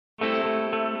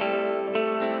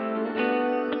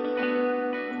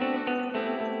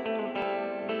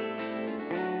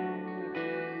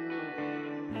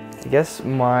guess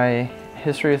my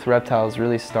history with reptiles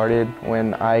really started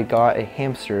when I got a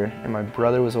hamster and my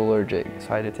brother was allergic,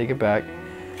 so I had to take it back.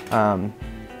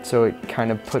 So it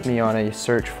kind of put me on a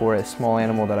search for a small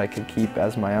animal that I could keep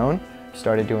as my own.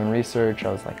 Started doing research.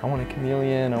 I was like, I want a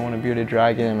chameleon, I want a bearded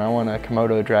dragon, I want a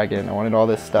Komodo dragon, I wanted all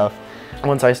this stuff.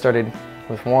 Once I started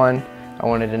with one, I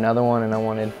wanted another one and I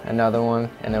wanted another one,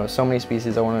 and there was so many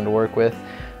species I wanted to work with.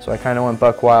 So I kind of went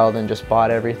buck wild and just bought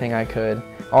everything I could,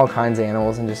 all kinds of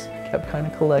animals, and just kept kind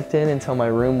of collecting until my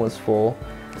room was full.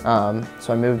 So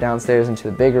I moved downstairs into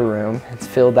the bigger room and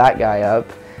filled that guy up.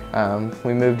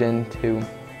 We moved into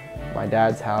my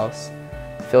dad's house,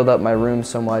 filled up my room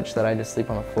so much that I had to sleep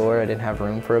on the floor. I didn't have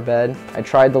room for a bed. I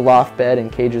tried the loft bed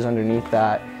and cages underneath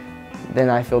that. Then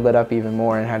I filled it up even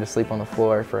more and had to sleep on the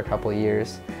floor for a couple of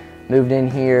years. Moved in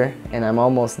here and I'm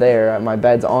almost there. My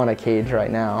bed's on a cage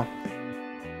right now.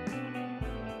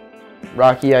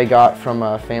 Rocky I got from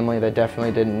a family that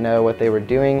definitely didn't know what they were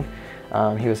doing.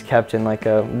 He was kept in like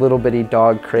a little bitty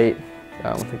dog crate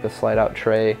with like a slide out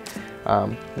tray.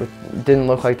 Didn't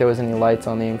look like there was any lights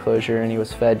on the enclosure, and he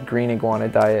was fed green iguana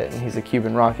diet, and he's a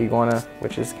Cuban rock iguana,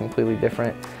 which is completely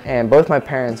different. And both my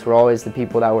parents were always the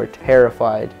people that were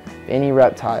terrified of any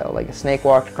reptile. Like a snake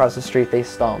walked across the street, they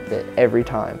stomped it every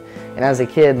time. And as a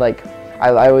kid, like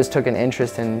I always took an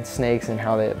interest in snakes and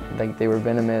how they were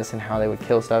venomous and how they would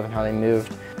kill stuff and how they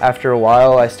moved. After a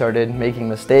while, I started making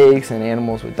mistakes and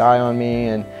animals would die on me,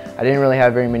 and I didn't really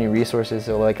have very many resources,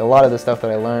 so like a lot of the stuff that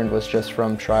I learned was just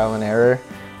from trial and error.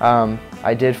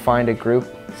 I did find a group,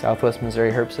 Southwest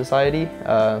Missouri Herp Society.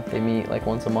 They meet like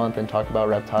once a month and talk about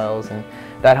reptiles, and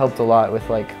that helped a lot with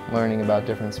like learning about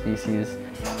different species.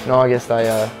 In August,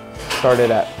 I started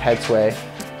at Petsway,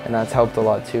 and that's helped a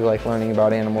lot too, like learning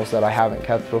about animals that I haven't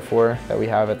kept before that we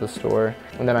have at the store.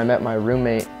 And then I met my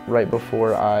roommate right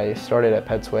before I started at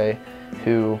Petsway,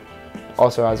 who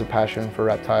also has a passion for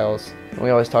reptiles. And we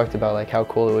always talked about like how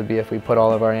cool it would be if we put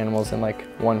all of our animals in like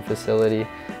one facility,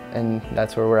 and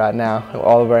that's where we're at now,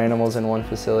 all of our animals in one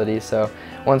facility. So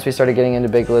once we started getting into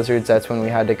big lizards, that's when we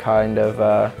had to kind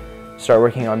of start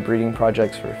working on breeding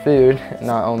projects for food,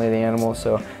 not only the animals.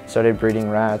 So started breeding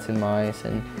rats and mice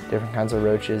and different kinds of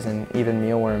roaches and even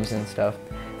mealworms and stuff.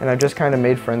 And I've just kind of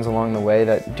made friends along the way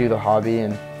that do the hobby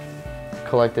and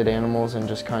collected animals and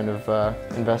just kind of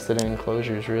invested in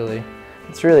enclosures, really.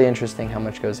 It's really interesting how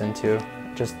much goes into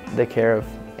just the care of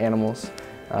animals.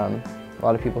 A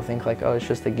lot of people think like, oh, it's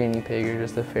just a guinea pig or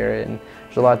just a ferret, and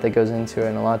there's a lot that goes into it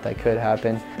and a lot that could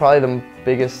happen. Probably the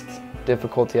biggest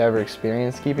difficulty I ever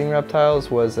experienced keeping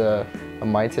reptiles was a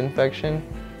mites infection.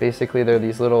 Basically, they're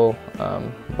these little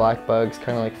black bugs,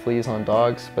 kind of like fleas on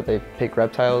dogs, but they pick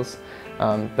reptiles.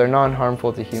 They're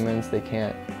non-harmful to humans. They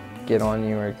can't get on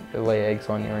you or lay eggs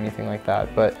on you or anything like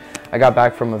that. But I got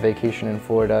back from a vacation in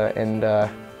Florida, and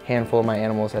a handful of my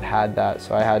animals had that,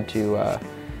 so I had to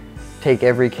take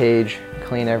every cage,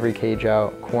 clean every cage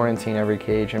out, quarantine every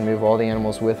cage, and move all the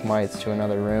animals with mites to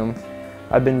another room.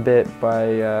 I've been bit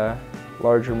by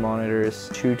larger monitors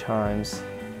 2 times,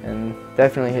 and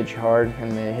definitely hit you hard,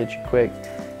 and they hit you quick,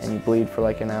 and you bleed for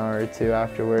like an hour or 2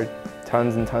 afterward.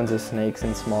 Tons and tons of snakes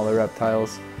and smaller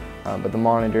reptiles, but the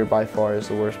monitor by far is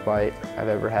the worst bite I've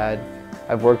ever had.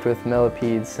 I've worked with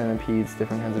millipedes, centipedes,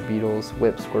 different kinds of beetles,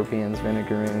 whip scorpions,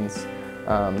 vinegaroons,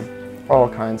 all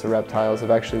kinds of reptiles.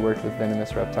 I've actually worked with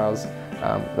venomous reptiles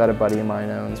that a buddy of mine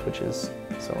owns, which is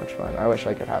so much fun. I wish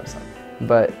I could have some.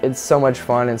 But it's so much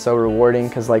fun and so rewarding,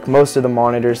 because like most of the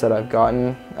monitors that I've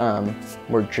gotten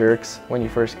were jerks when you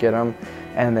first get them,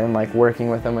 and then like working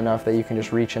with them enough that you can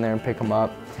just reach in there and pick them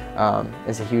up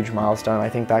is a huge milestone. I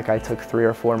think that guy took 3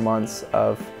 or 4 months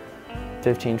of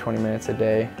 15-20 minutes a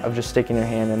day of just sticking your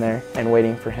hand in there and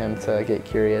waiting for him to get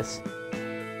curious.